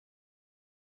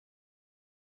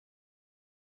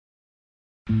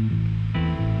Well,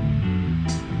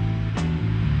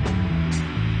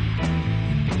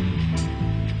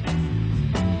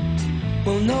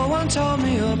 no one told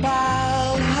me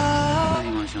about her. Any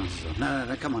more chances of?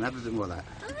 No, come on, have a bit more of that.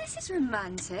 Oh, this is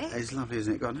romantic. It's lovely,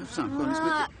 isn't it? Go on, have some. Go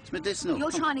on, it's medicinal. You're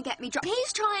trying to get me drunk.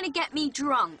 He's trying to get me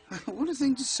drunk. What a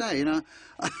thing to say, you know.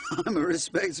 I'm a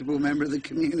respectable member of the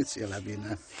community, I'll have you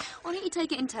know. Why don't you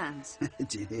take it in turns?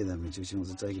 Do you hear that, Mitchell? She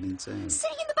wants to take it in turns.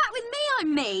 Sitting in the back with me, I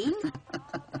mean.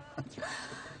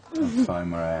 I'm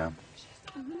fine where I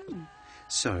am.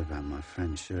 Sorry about my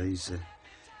friend, sure. He's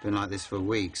been like this for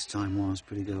weeks. Time-wise,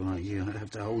 pretty girl like you, I'd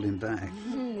have to hold him back.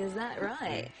 Is that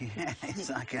right? Yeah, it's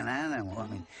like an animal. I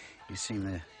mean, you've seen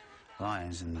the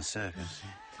lions in the circus.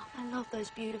 I love those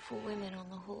beautiful women on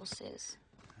the horses.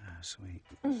 Oh, sweet.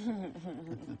 I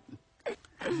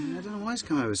don't know why he's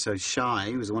come over so shy.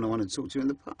 He was the one I wanted to talk to in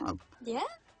the pub. Yeah?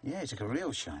 Yeah, he took a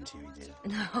real shine to you, he did.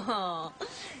 No.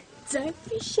 Don't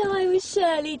be shy with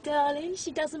Shirley, darling.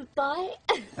 She doesn't bite.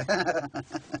 I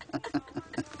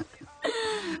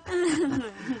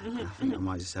think I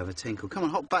might just have a tinkle. Come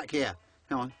on, hop back here.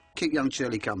 Come on, keep young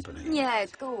Shirley company. Yeah,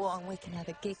 go on. We can have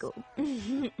a giggle.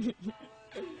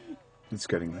 It's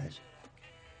getting late.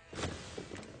 I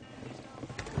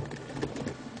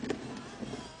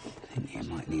think you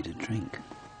might need a drink.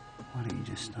 Why don't you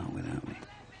just start without me?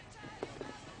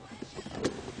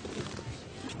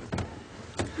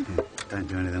 Don't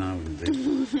do anything I wouldn't do.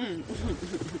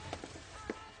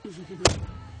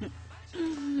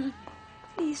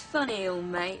 He's funny, old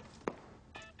mate.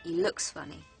 He looks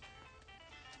funny.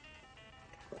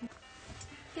 You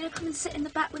gonna come and sit in the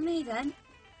back with me, then?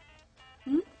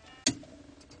 Hmm?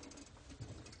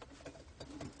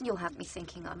 You'll have me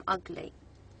thinking I'm ugly.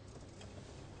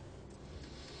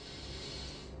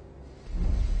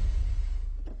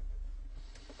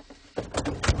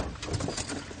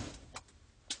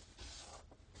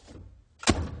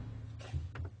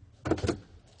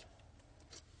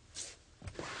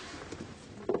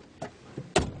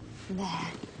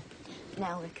 There.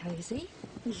 Now we're cosy.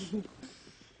 You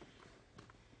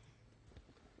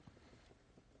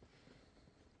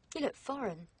look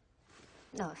foreign.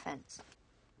 No offence.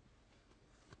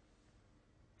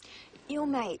 Your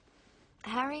mate,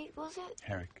 Harry, was it?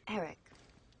 Herrick.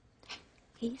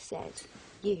 He said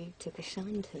you took a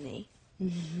shine to me.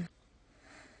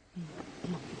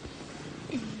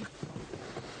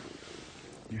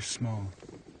 You're small.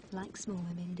 Like small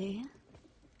women, do you?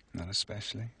 Not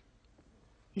especially.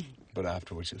 But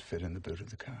afterwards you'll fit in the boot of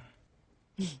the car.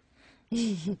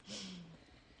 It's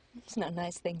not a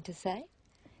nice thing to say.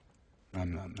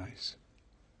 I'm not nice.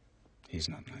 He's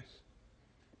not nice.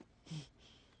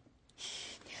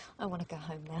 I want to go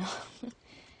home now.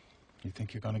 You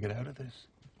think you're going to get out of this?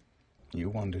 You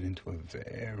wandered into a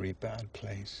very bad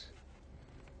place.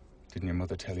 Didn't your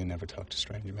mother tell you never talk to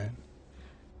strange men?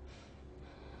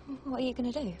 What are you going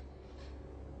to do?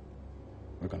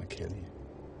 We're going to kill you.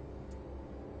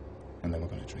 And then we're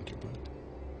going to drink your blood.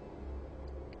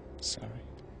 Sorry.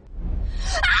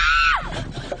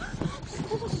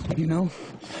 You know,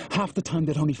 half the time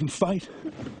they don't even fight.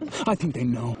 I think they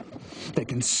know. They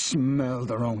can smell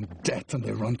their own death and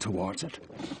they run towards it.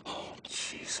 Oh,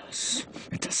 Jesus.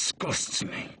 It disgusts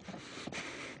me.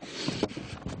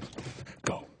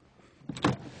 Go.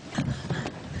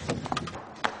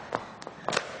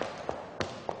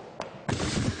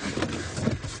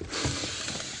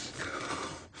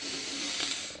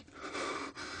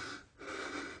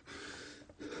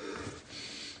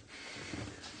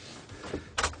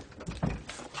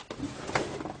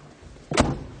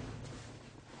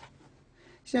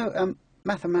 So,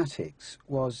 mathematics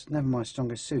was never my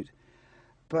strongest suit,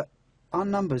 but our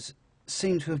numbers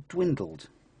seem to have dwindled.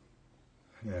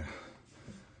 Yeah.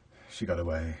 She got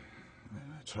away.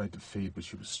 I tried to feed, but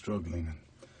she was struggling.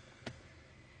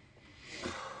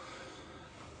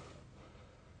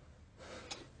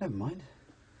 Never mind.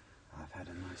 I've had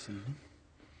a nice evening.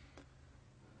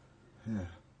 Yeah.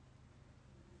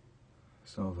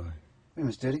 So have I. We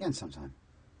must do it again sometime.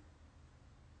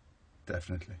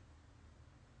 Definitely.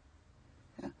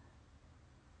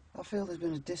 I feel there's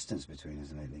been a distance between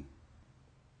us lately.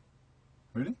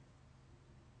 Really?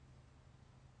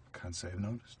 I can't say I've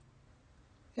noticed.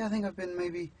 Yeah, I think I've been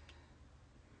maybe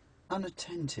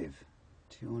unattentive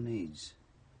to your needs.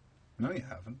 No, you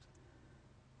haven't.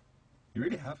 You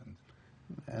really haven't.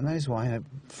 And that is why,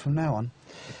 from now on,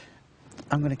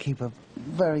 I'm going to keep a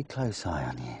very close eye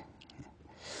on you.